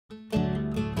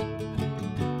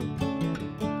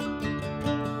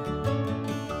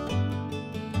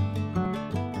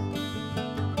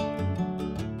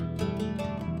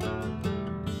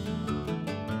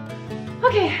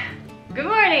Okay, good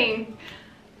morning.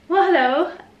 Well,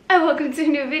 hello and welcome to a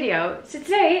new video. So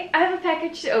today I have a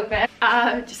package to open.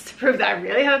 Just to prove that I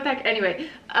really have a pack. Anyway,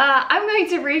 I'm going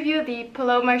to review the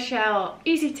Paloma Schell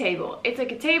EASY Table. It's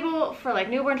like a table for like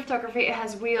newborn photography. It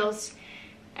has wheels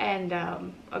and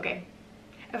okay,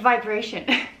 a vibration.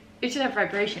 It should have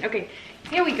vibration. Okay,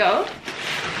 here we go.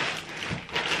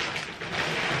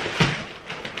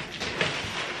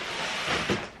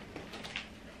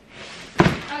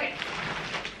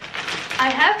 I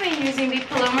have been using the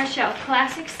Paloma Schell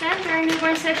Classic stand during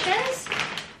newborn sessions.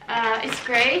 It's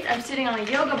great. I'm sitting on a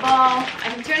yoga ball.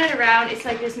 I can turn it around. It's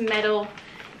like this metal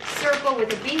circle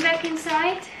with a beanbag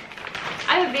inside.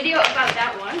 I have a video about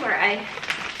that one where I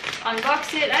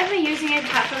unboxed it. I've been using it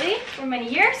happily for many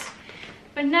years.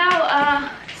 But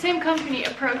now, same company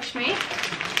approached me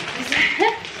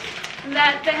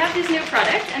that they have this new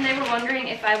product and they were wondering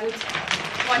if I would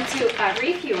want to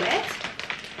review it.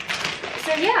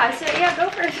 So yeah, I said, yeah,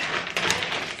 go for it.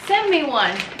 Send me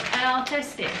one and I'll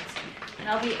test it. And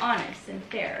I'll be honest and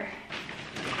fair.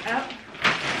 Oh.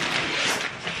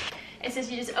 It says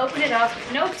you just open it up,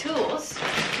 no tools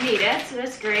needed, so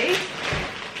that's great.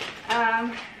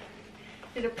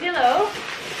 Little pillow.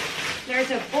 There's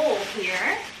a bowl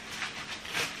here.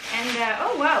 And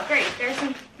oh wow, great. There's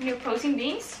some new posing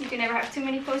beans. You can never have too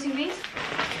many posing beans.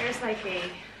 There's like a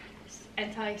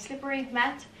anti-slippery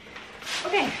mat.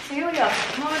 Okay, so here we go.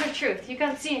 Moment of truth. You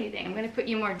can't see anything. I'm going to put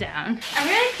you more down. I'm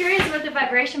really curious about the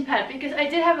vibration pad because I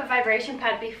did have a vibration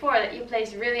pad before that you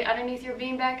placed really underneath your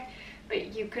beanbag,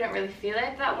 but you couldn't really feel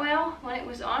it that well when it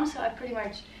was on, so I pretty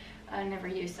much never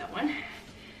used that one.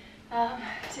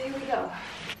 So here we go.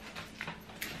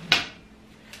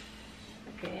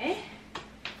 Okay.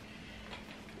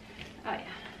 Oh yeah.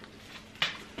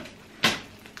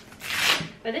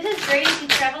 But this is great if you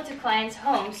travel to clients'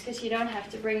 homes because you don't have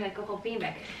to bring like a whole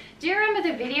beanbag. Do you remember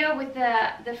the video with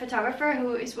the photographer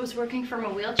who was working from a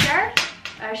wheelchair?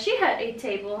 She had a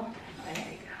table. Oh, there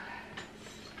you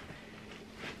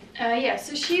go. Yeah,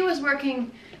 so she was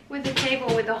working with a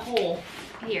table with a hole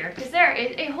here because there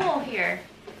is a hole here,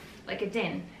 like a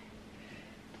din.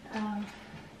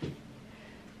 Okay,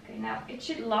 now it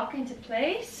should lock into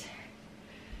place.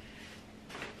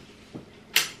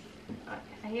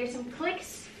 I hear some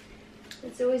clicks.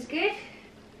 That's always good.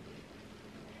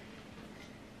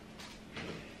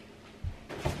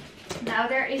 Now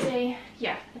there is a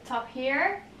top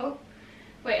here. Oh,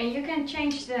 wait, and you can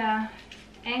change the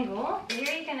angle.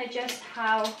 Here you can adjust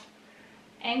how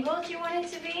angled you want it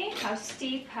to be, how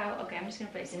steep, how. Okay, I'm just gonna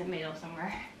place it in the middle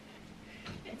somewhere.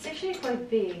 It's actually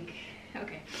quite big.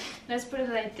 Okay, let's put it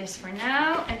like this for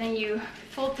now, and then you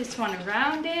fold this one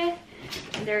around it.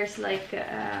 And there's like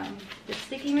the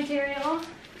sticky material,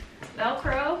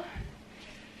 Velcro.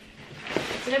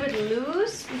 It's a little bit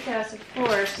loose because, of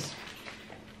course,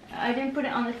 I didn't put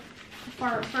it on the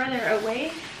further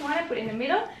away one. I put it in the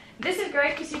middle. This is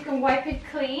great because you can wipe it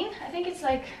clean. I think it's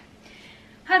like,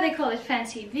 how they call it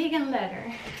fancy, vegan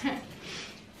leather.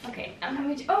 Okay,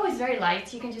 oh, it's very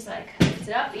light. You can just like lift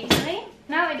it up easily.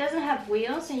 Now it doesn't have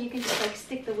wheels, and you can just like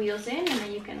stick the wheels in, and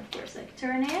then you can of course like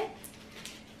turn it.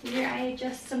 Here I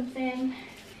adjust something.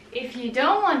 If you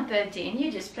don't want the din,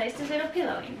 you just place this little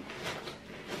pillow in.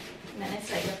 And then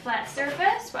it's like a flat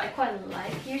surface, but I quite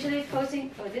like usually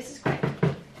posing. Oh, this is quite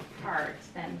hard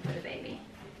then for the baby.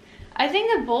 I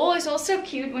think the bowl is also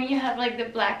cute when you have like the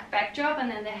black backdrop and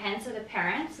then the hands of the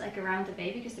parents like around the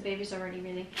baby because the baby's already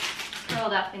really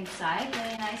curled up inside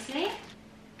really nicely.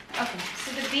 Okay,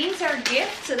 so the beans are a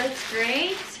gift, so that's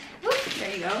great. Whoop,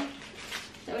 there you go.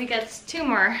 So we got 2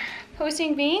 more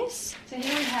posing beans. So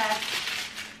here we have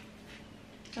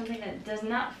something that does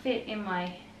not fit in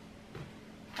my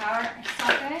power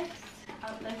socket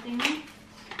outlet thingy.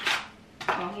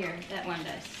 Oh, here, that one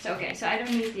does. So, okay, so I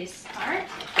don't need this part.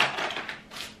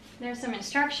 There's some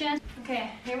instructions.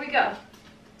 Okay, here we go.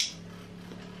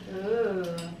 Ooh.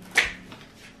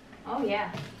 Oh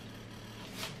yeah.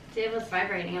 Table's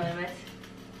vibrating a little bit.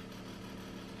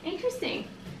 Interesting.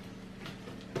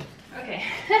 Okay.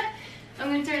 I'm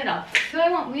going to turn it off. Do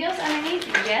I want wheels underneath?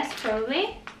 Yes,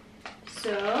 probably.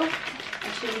 So,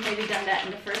 I should have maybe done that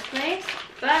in the first place.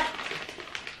 But,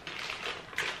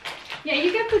 yeah,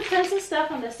 you can put tons of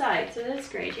stuff on the side, so that's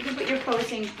great. You can put your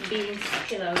posing beans,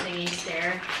 pillow thingies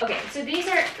there. Okay, so these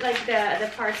are like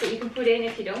the parts that you can put in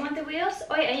if you don't want the wheels.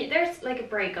 Oh yeah, there's like a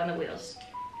brake on the wheels.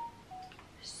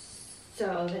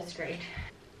 So, that's great.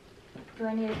 Do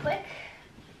I need a click?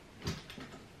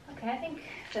 Okay, I think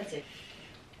that's it.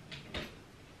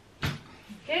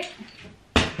 Okay.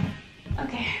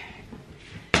 Okay.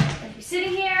 I'll be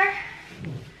sitting here.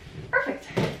 Perfect.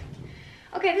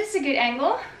 Okay, this is a good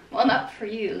angle. Well, not for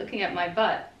you looking at my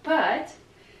butt, but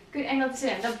good angle to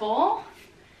sit in. The bowl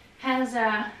has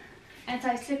a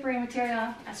anti-slippery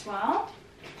material as well.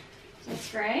 So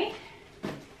it's great.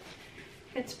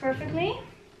 Fits perfectly.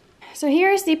 So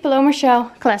here is the Paloma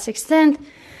Schell classic stand.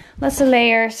 Lots of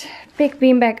layers, big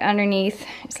beanbag underneath.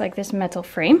 It's like this metal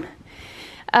frame.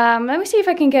 Let me see if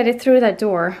I can get it through that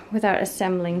door without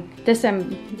disassembling it.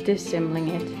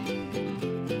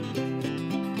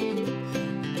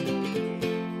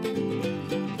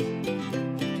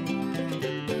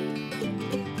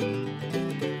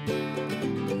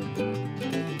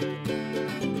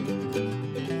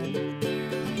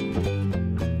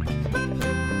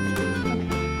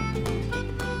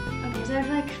 So I have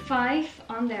like 5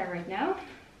 on there right now.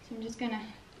 So I'm just gonna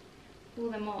pull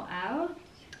them all out.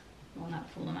 Well,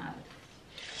 not pull them out,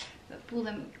 but pull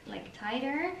them like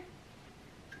tighter.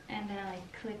 And then I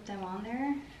like clip them on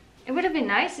there. It would have been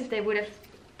nice if they would have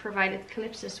provided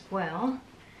clips as well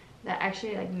that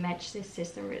actually like match this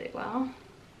system really well.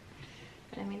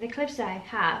 But I mean, the clips I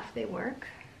have, they work.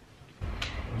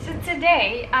 So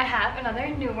today I have another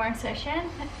newborn session.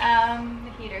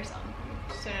 The heater's on.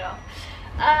 Just turn it off.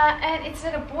 And it's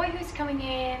a boy who's coming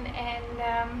in,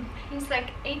 and he's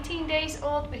like 18 days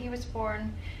old, but he was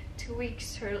born 2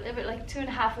 weeks or a little bit like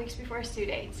 2.5 weeks before his due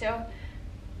date. So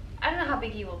I don't know how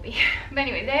big he will be. But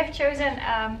anyway, they have chosen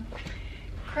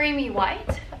creamy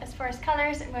white as far as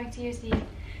colors. I'm going to use the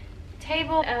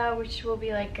table, which will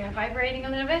be like vibrating a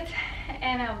little bit,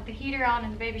 and the heater on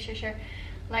and the baby shusher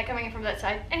light coming in from that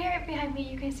side. And here behind me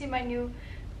you can see my new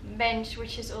bench,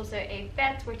 which is also a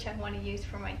bed, which I want to use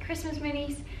for my Christmas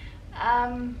minis.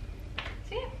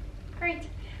 So yeah, great.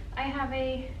 I have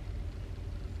a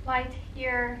light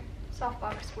here,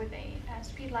 softbox with a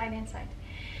speed light inside.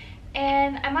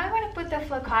 And I might want to put the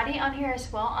flocati on here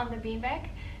as well on the beanbag,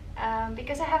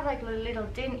 because I have like a little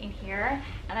din in here,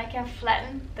 and I can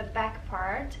flatten the back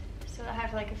part. So I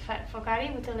have like a flat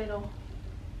flocati with a little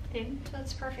din, so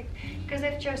that's perfect. Because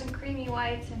they've chosen creamy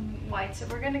white and white, so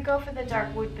we're gonna go for the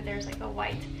dark wood, but there's like a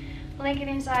white blanket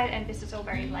inside, and this is all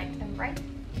very light and bright.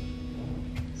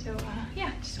 So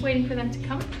yeah, just waiting for them to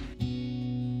come.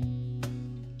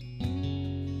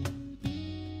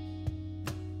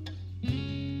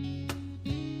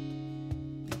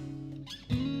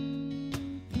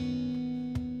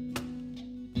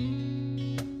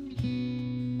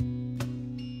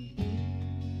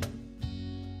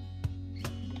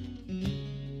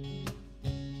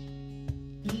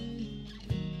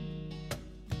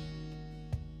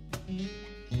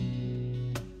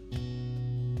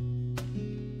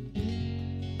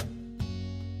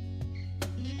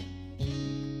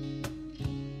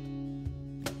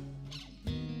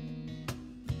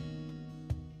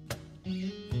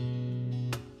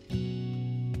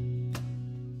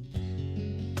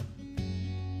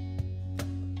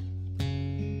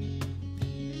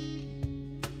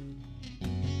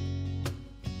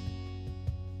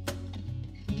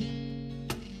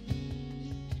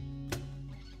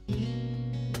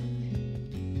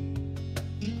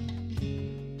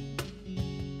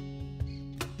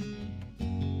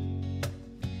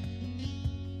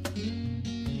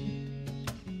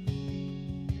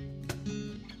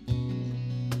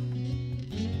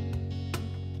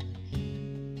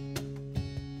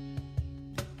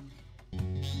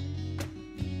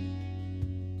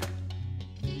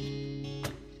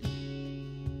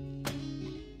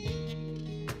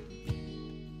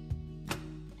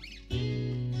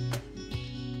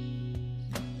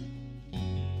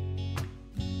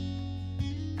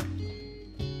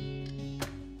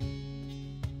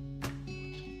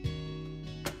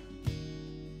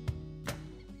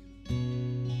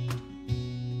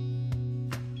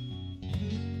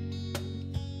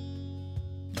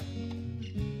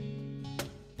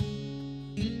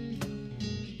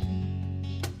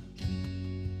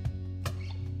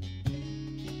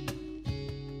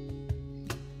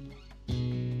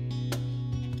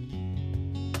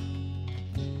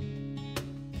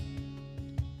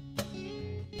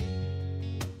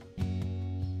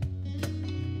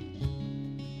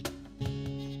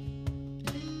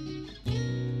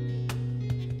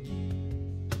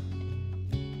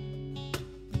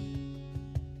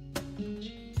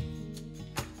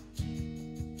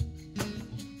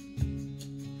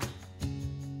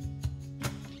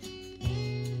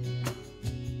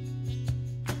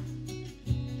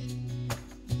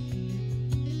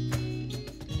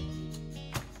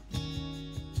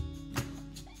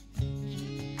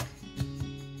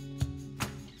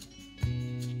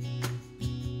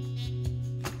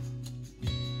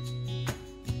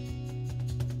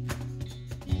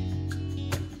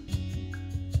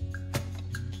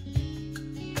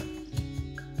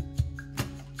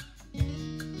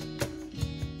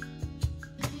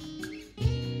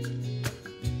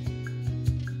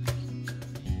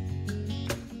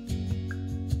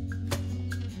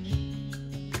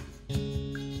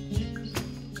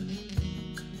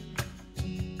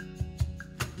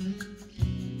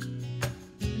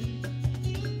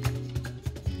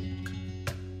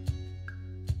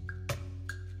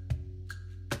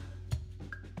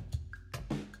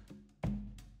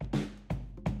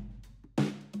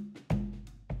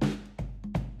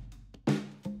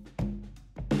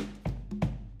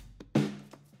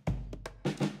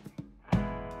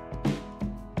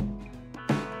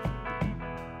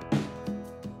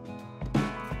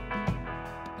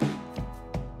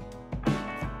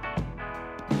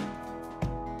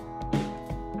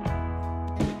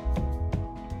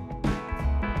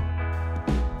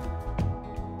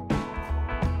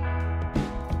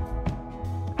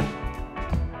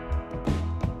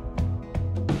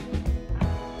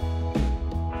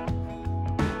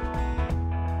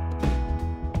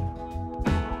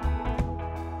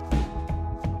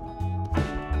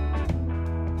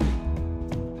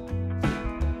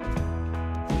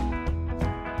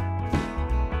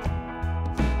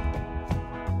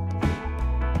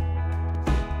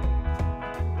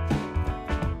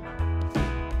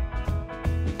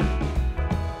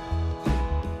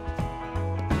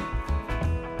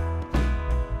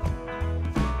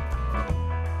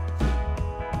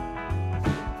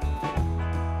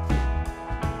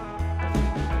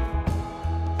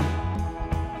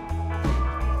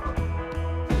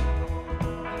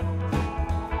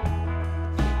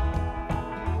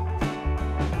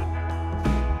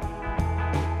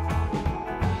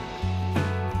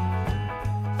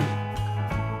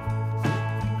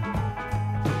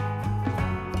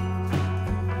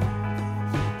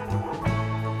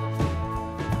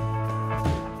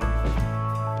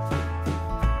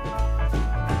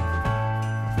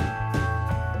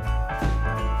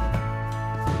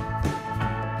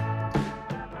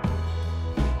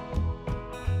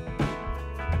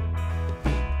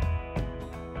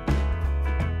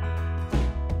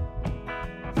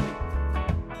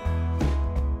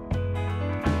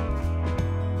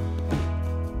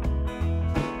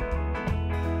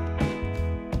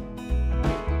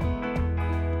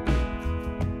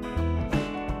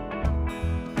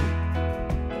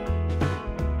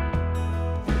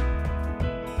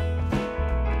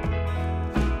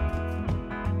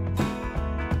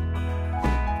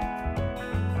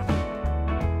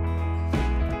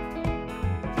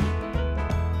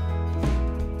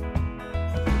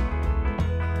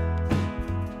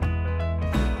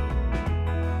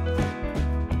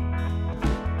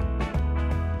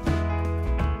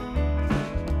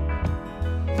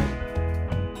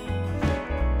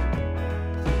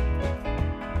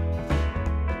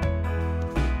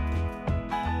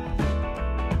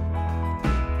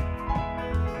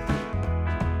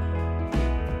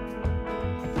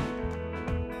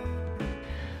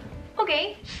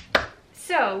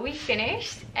 So we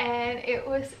finished, and it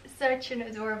was such an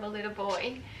adorable little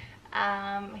boy.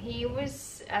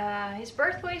 His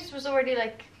birth weight was already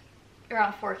like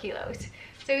around 4 kilos,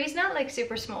 so he's not like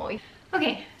super small.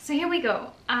 Okay, so here we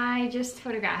go. I just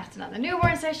photographed another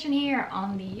newborn session here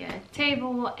on the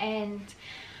table, and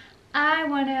I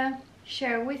want to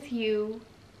share with you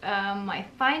my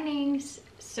findings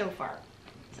so far.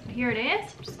 So here it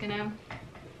is. I'm just gonna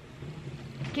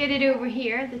get it over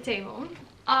here at the table.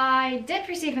 I did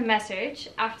receive a message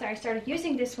after I started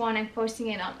using this one and posting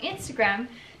it on Instagram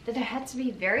that I had to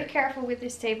be very careful with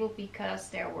this table because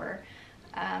there were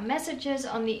messages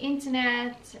on the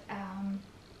internet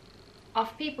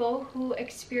of people who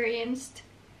experienced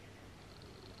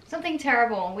something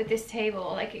terrible with this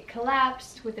table, like it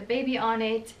collapsed with a baby on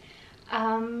it.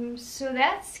 So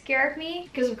that scared me,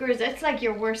 because of course that's like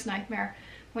your worst nightmare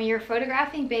when you're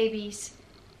photographing babies.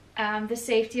 The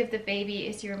safety of the baby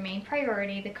is your main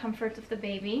priority, the comfort of the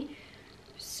baby.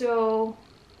 So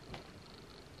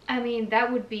I mean,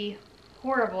 that would be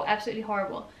horrible, absolutely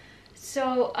horrible.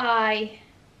 So I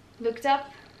looked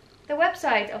up the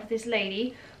website of this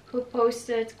lady who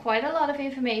posted quite a lot of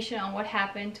information on what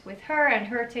happened with her and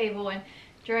her table and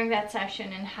during that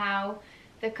session, and how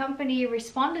the company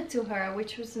responded to her,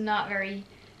 which was not very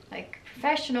like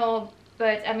professional,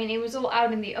 but I mean it was all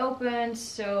out in the open,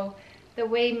 so the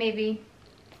way maybe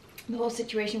the whole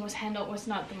situation was handled was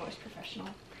not the most professional.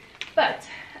 But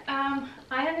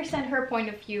I understand her point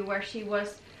of view, where she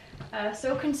was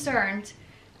so concerned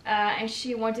and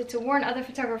she wanted to warn other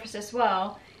photographers as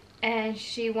well, and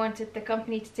she wanted the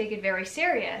company to take it very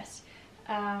serious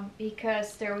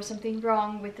because there was something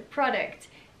wrong with the product,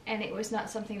 and it was not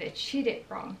something that she did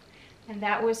wrong, and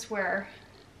that was where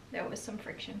there was some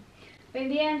friction. But in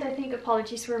the end, I think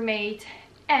apologies were made,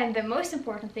 and the most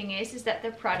important thing is that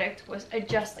the product was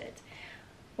adjusted.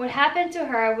 What happened to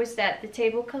her was that the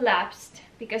table collapsed,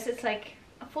 because it's like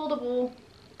a foldable,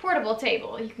 portable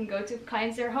table. You can go to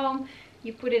clients' their home,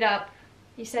 you put it up,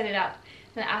 you set it up,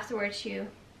 then afterwards you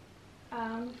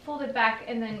fold it back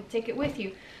and then take it with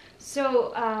you.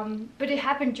 So, but it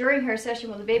happened during her session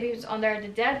while the baby was on there. The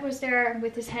dad was there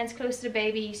with his hands close to the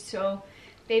baby, so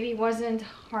baby wasn't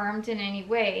harmed in any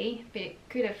way, but it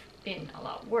could have been a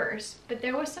lot worse. But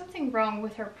there was something wrong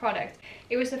with her product.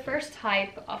 It was the first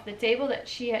type of the table that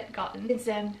she had gotten. Since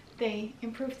then, they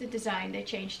improved the design, they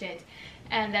changed it,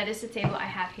 and that is the table I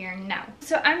have here now.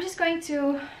 So I'm just going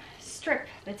to strip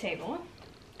the table,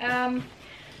 and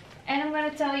I'm going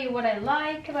to tell you what I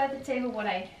like about the table, what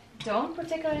I don't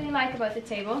particularly like about the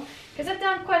table, because I've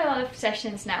done quite a lot of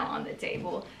sessions now on the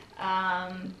table,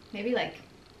 maybe like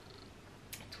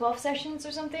 12 sessions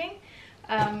or something.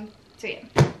 So yeah,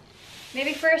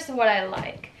 maybe first what I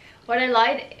like. What I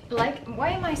like, why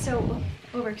am I so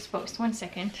overexposed? 1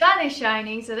 second. Sun is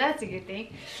shining, so that's a good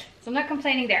thing. So I'm not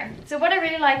complaining there. So what I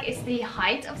really like is the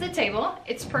height of the table.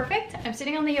 It's perfect. I'm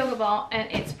sitting on the yoga ball and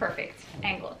it's perfect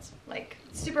angled. Like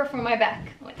super for my back.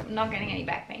 Like I'm not getting any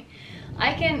back pain.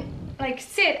 I can like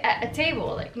sit at a table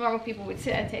like normal people would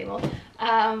sit at a table.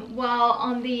 While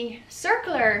on the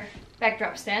circular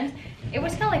backdrop stand, it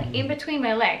was kind of like in between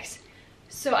my legs.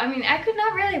 So I mean, I could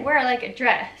not really wear like a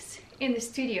dress in the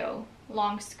studio,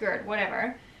 long skirt,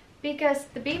 whatever, because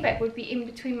the beanbag would be in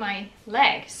between my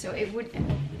legs, so it would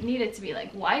needed to be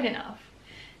like wide enough.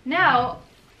 Now,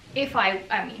 if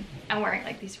I mean, I'm wearing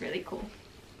like these really cool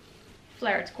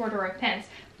flared corduroy pants,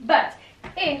 but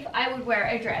if I would wear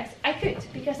a dress, I could,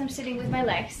 because I'm sitting with my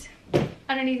legs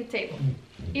underneath the table,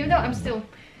 even though I'm still,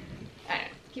 I don't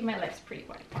know, keep my legs pretty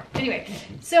wide apart. Anyway,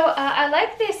 so I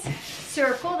like this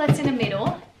circle that's in the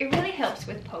middle. It really helps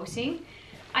with posing.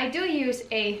 I do use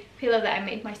a pillow that I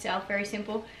made myself, very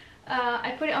simple.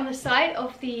 I put it on the side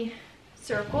of the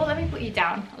circle. Let me put you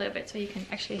down a little bit so you can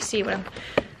actually see what I'm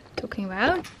talking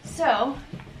about. So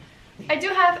I do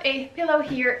have a pillow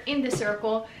here in the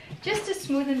circle just to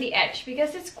smoothen the edge,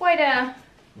 because it's quite a,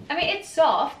 I mean, it's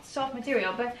soft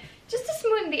material, but just to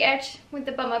smoothen the edge with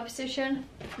the bum up position,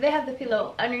 they have the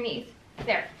pillow underneath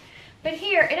there. But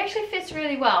here it actually fits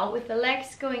really well with the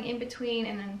legs going in between,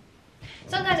 and then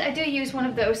sometimes I do use one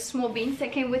of those small beans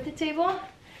that came with the table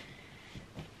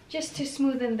just to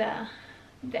smoothen the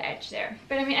edge there.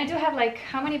 But I mean, I do have like,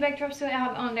 how many backdrops do I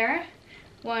have on there?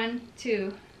 1,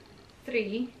 2,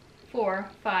 3, 4,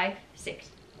 5, 6.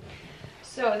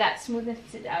 So that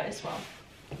smoothens it out as well.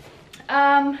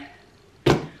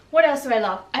 What else do I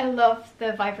love? I love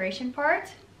the vibration part.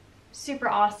 Super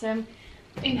awesome.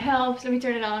 It helps. Let me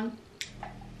turn it on.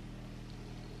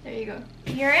 There you go.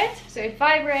 You hear it? So it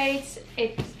vibrates.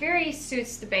 It very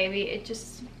suits the baby. It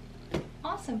just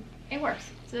awesome. It works.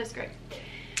 So that's great.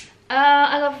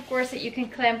 I love, of course, that you can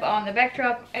clamp on the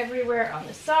backdrop everywhere on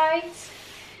the sides.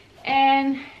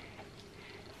 And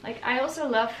like, I also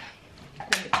love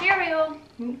the material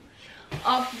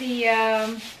of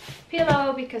the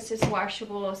pillow because it's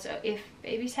washable. So if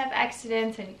babies have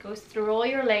accidents and it goes through all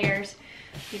your layers,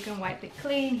 you can wipe it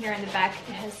clean. Here in the back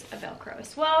it has a Velcro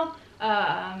as well.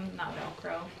 Not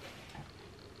Velcro,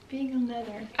 being on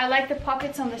leather. I like the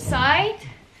pockets on the side.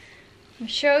 I'll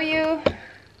show you.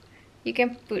 You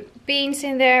can put beans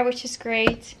in there, which is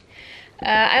great.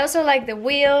 I also like the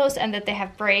wheels and that they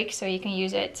have brakes, so you can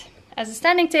use it as a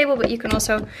standing table, but you can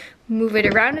also move it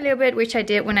around a little bit, which I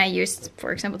did when I used,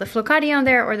 for example, the flocati on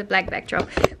there or the black backdrop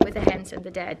with the hens and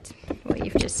the dad. Well,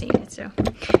 you've just seen it, so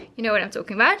you know what I'm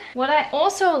talking about. What I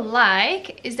also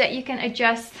like is that you can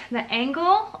adjust the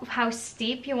angle of how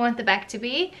steep you want the back to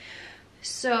be.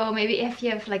 So maybe if you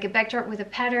have like a backdrop with a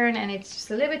pattern and it's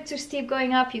just a little bit too steep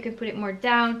going up, you can put it more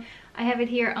down. I have it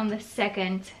here on the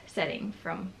second setting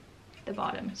from the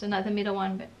bottom, so not the middle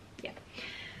one, but yeah.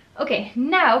 Okay,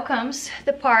 now comes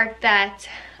the part that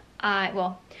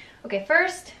okay,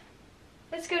 first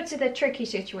let's go to the tricky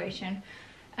situation.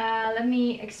 Let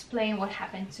me explain what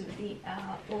happened to the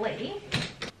lady.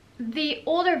 The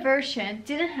older version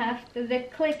didn't have the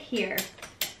click here.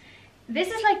 This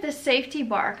is like the safety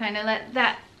bar, kind of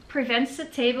that prevents the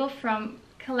table from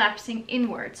collapsing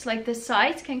inwards. Like the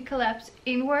sides can collapse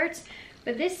inwards,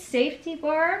 but this safety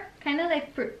bar kind of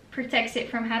like protects it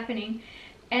from happening,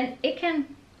 and it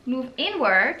can move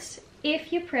inwards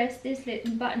if you press this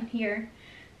little button here.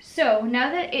 So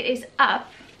now that it is up,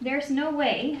 there's no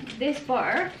way this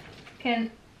bar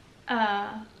can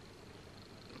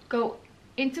go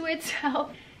into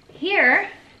itself. Here,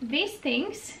 these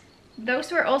things,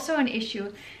 those were also an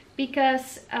issue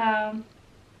because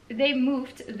they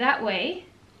moved that way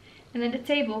and then the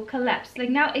table collapsed. Like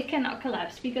now it cannot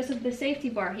collapse because of the safety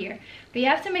bar here, but you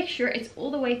have to make sure it's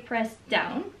all the way pressed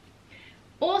down.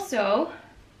 Also,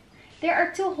 there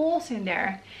are 2 holes in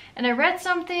there, and I read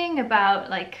something about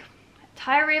like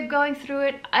tie rib going through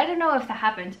it. I don't know if that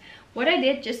happened. What I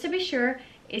did, just to be sure,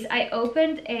 is I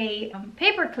opened a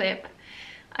paper clip.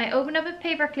 I opened up a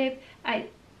paper clip, I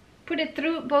put it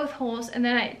through both holes, and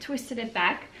then I twisted it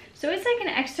back. So it's like an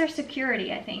extra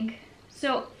security, I think.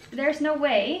 So there's no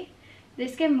way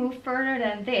this can move further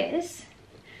than this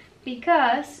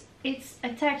because it's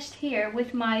attached here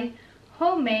with my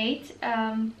homemade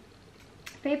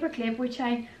paper clip, which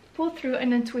I pull through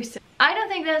and then twist it. I don't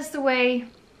think that's the way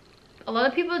a lot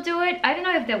of people do it. I don't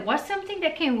know if there was something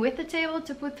that came with the table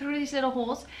to put through these little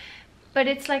holes, but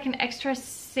it's like an extra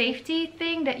safety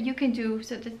thing that you can do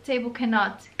so that the table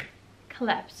cannot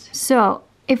collapse. So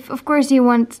if of course you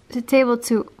want the table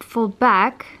to fold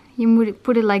back, you would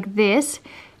put it like this.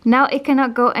 Now it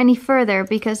cannot go any further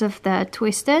because of the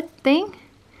twisted thing.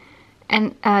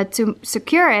 And to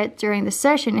secure it during the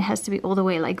session, it has to be all the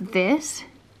way like this.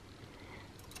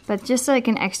 But just like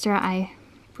an extra, I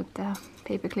put the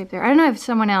paper clip there. I don't know if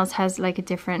someone else has like a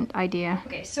different idea.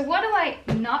 Okay, so what do I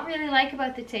not really like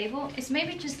about the table is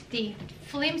maybe just the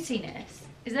flimsiness.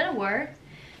 Is that a word?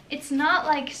 It's not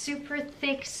like super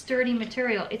thick, sturdy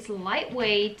material. It's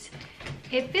lightweight.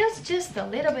 It feels just a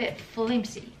little bit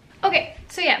flimsy. Okay,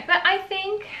 so yeah, but I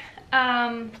think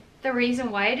the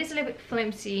reason why it is a little bit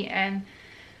flimsy and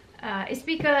is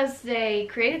because they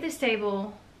created this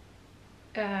table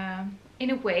in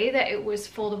a way that it was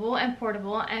foldable and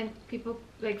portable, and people,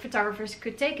 like photographers,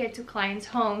 could take it to clients'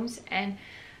 homes. And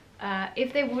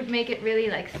if they would make it really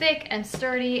like thick and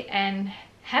sturdy and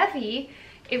heavy,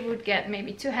 it would get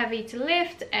maybe too heavy to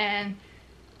lift and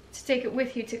to take it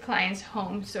with you to clients'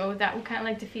 home. So that would kind of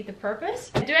like defeat the purpose.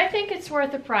 Do I think it's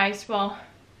worth the price? Well,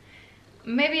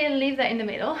 maybe I'll leave that in the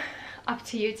middle. Up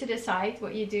to you to decide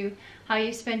what you do, how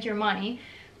you spend your money.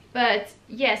 But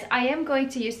yes, I am going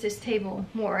to use this table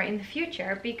more in the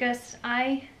future because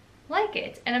I like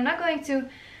it. And I'm not going to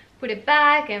put it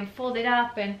back and fold it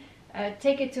up and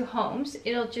take it to homes.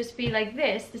 It'll just be like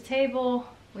this, the table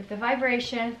with the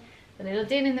vibration, the little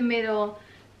din in the middle,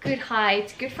 good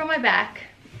height, good for my back.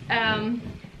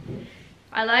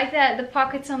 I like that the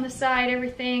pockets on the side,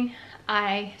 everything.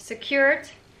 I secured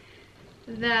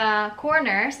the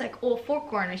corners, like all 4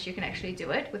 corners. You can actually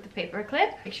do it with the paper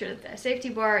clip. Make sure that the safety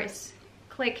bar is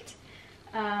clicked.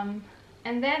 And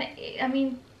then, I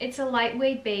mean, it's a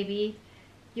lightweight baby.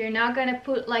 You're not gonna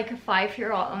put like a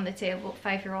 5-year-old on the table.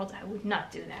 5-year-old, I would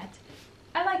not do that.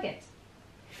 I like it.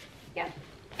 Yeah,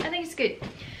 I think it's good.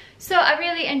 So I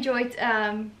really enjoyed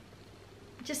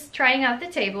just trying out the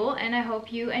table, and I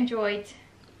hope you enjoyed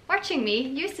watching me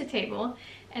use the table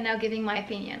and now giving my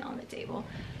opinion on the table.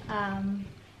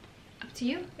 up to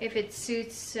you if it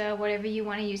suits whatever you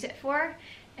want to use it for,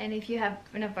 and if you have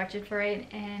enough budget for it,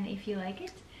 and if you like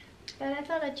it. But I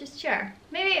thought I'd just share.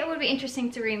 Maybe it would be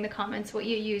interesting to read in the comments what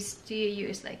you use. Do you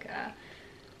use like a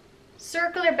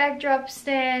circular backdrop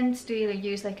stand? Do you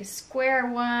use like a square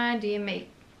one?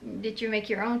 Did you make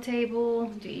your own table?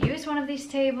 Do you use one of these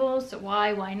tables?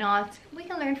 Why not? We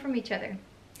can learn from each other.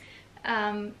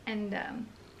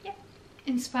 Yeah,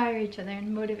 inspire each other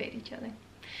and motivate each other.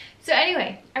 So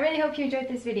anyway, I really hope you enjoyed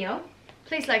this video.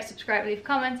 Please like, subscribe, leave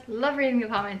comments. Love reading the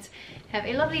comments. Have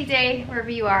a lovely day wherever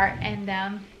you are, and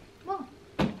well,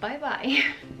 bye bye.